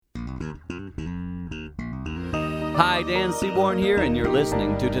Hi, Dan Seaborn here, and you're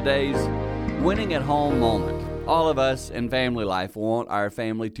listening to today's Winning at Home moment. All of us in family life want our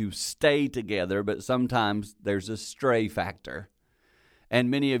family to stay together, but sometimes there's a stray factor.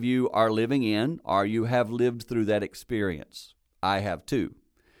 And many of you are living in, or you have lived through that experience. I have too.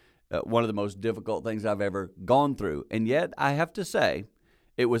 One of the most difficult things I've ever gone through. And yet, I have to say,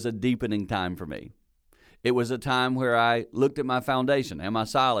 it was a deepening time for me. It was a time where I looked at my foundation. Am I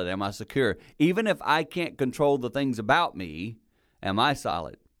solid? Am I secure? Even if I can't control the things about me, am I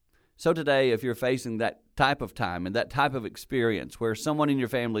solid? So today, if you're facing that type of time and that type of experience where someone in your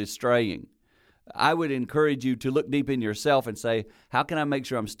family is straying, I would encourage you to look deep in yourself and say, how can I make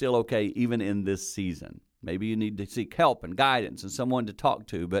sure I'm still okay even in this season? Maybe you need to seek help and guidance and someone to talk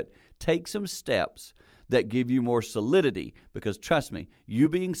to, but take some steps that give you more solidity, because trust me, you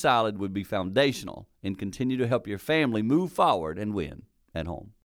being solid would be foundational and continue to help your family move forward and win at home.